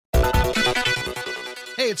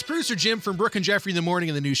Hey, it's producer Jim from Brooke and Jeffrey in the Morning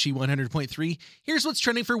in the new She 100.3. Here's what's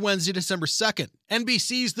trending for Wednesday, December 2nd.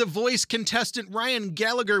 NBC's The Voice contestant Ryan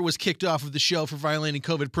Gallagher was kicked off of the show for violating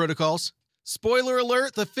COVID protocols. Spoiler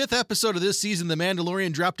alert, the 5th episode of this season, The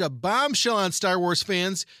Mandalorian, dropped a bombshell on Star Wars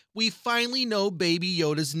fans. We finally know Baby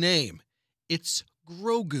Yoda's name. It's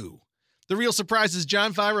Grogu. The real surprise is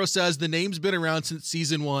Jon Favreau says the name's been around since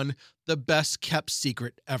season 1, the best kept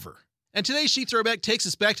secret ever. And today's She Throwback takes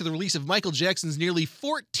us back to the release of Michael Jackson's nearly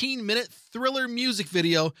 14-minute Thriller music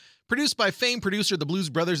video, produced by famed producer of the Blues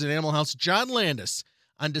Brothers and Animal House, John Landis,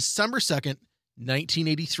 on December 2nd,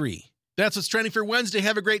 1983. That's what's trending for Wednesday.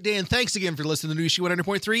 Have a great day, and thanks again for listening to the new She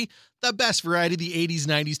 100.3, the best variety of the 80s,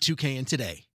 90s, 2K, and today.